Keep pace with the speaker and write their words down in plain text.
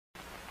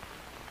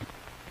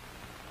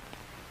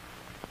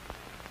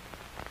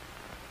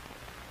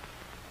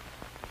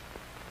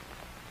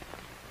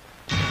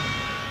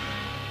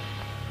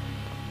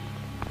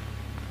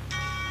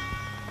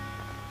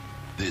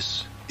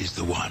This is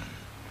the one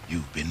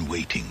you've been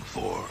waiting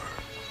for.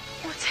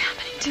 What's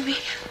happening to me?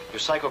 Your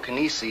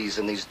psychokineses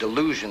and these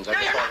delusions are...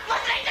 No, you're not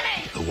listening to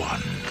me! The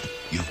one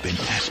you've been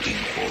asking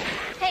for.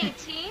 Hey,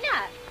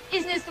 Tina.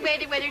 Isn't this the way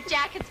they wear their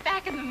jackets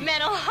back in the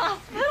mental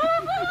hospital?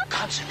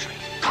 Concentrate.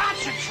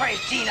 Concentrate,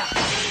 Tina!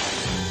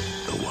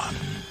 The one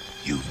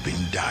you've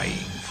been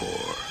dying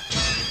for.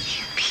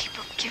 You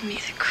people give me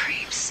the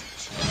creeps.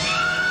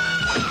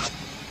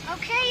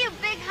 Okay, you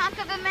big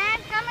hunk of a man,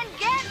 come and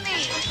get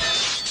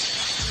me.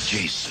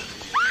 Jason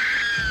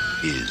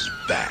is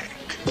back.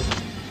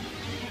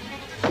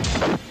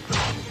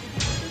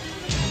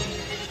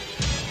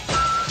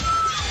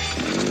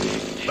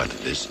 But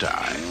this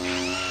time,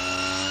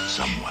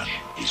 someone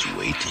is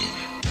waiting.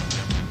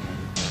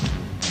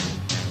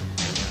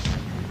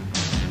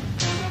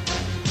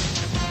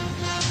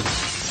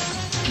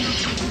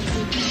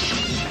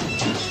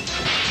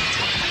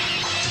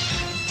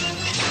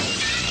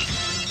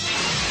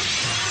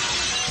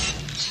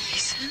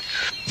 Jason?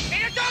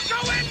 Tina, don't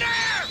go in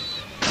there!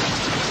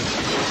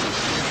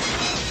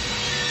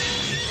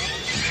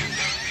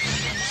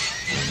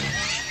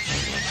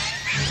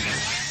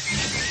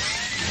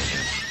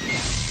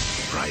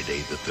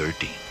 Friday the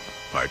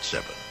 13th, Part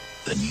 7,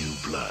 The New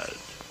Blood.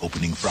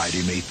 Opening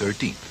Friday, May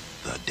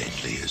 13th, the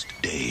deadliest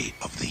day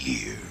of the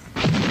year.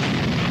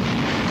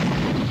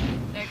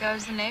 There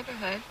goes the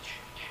neighborhood.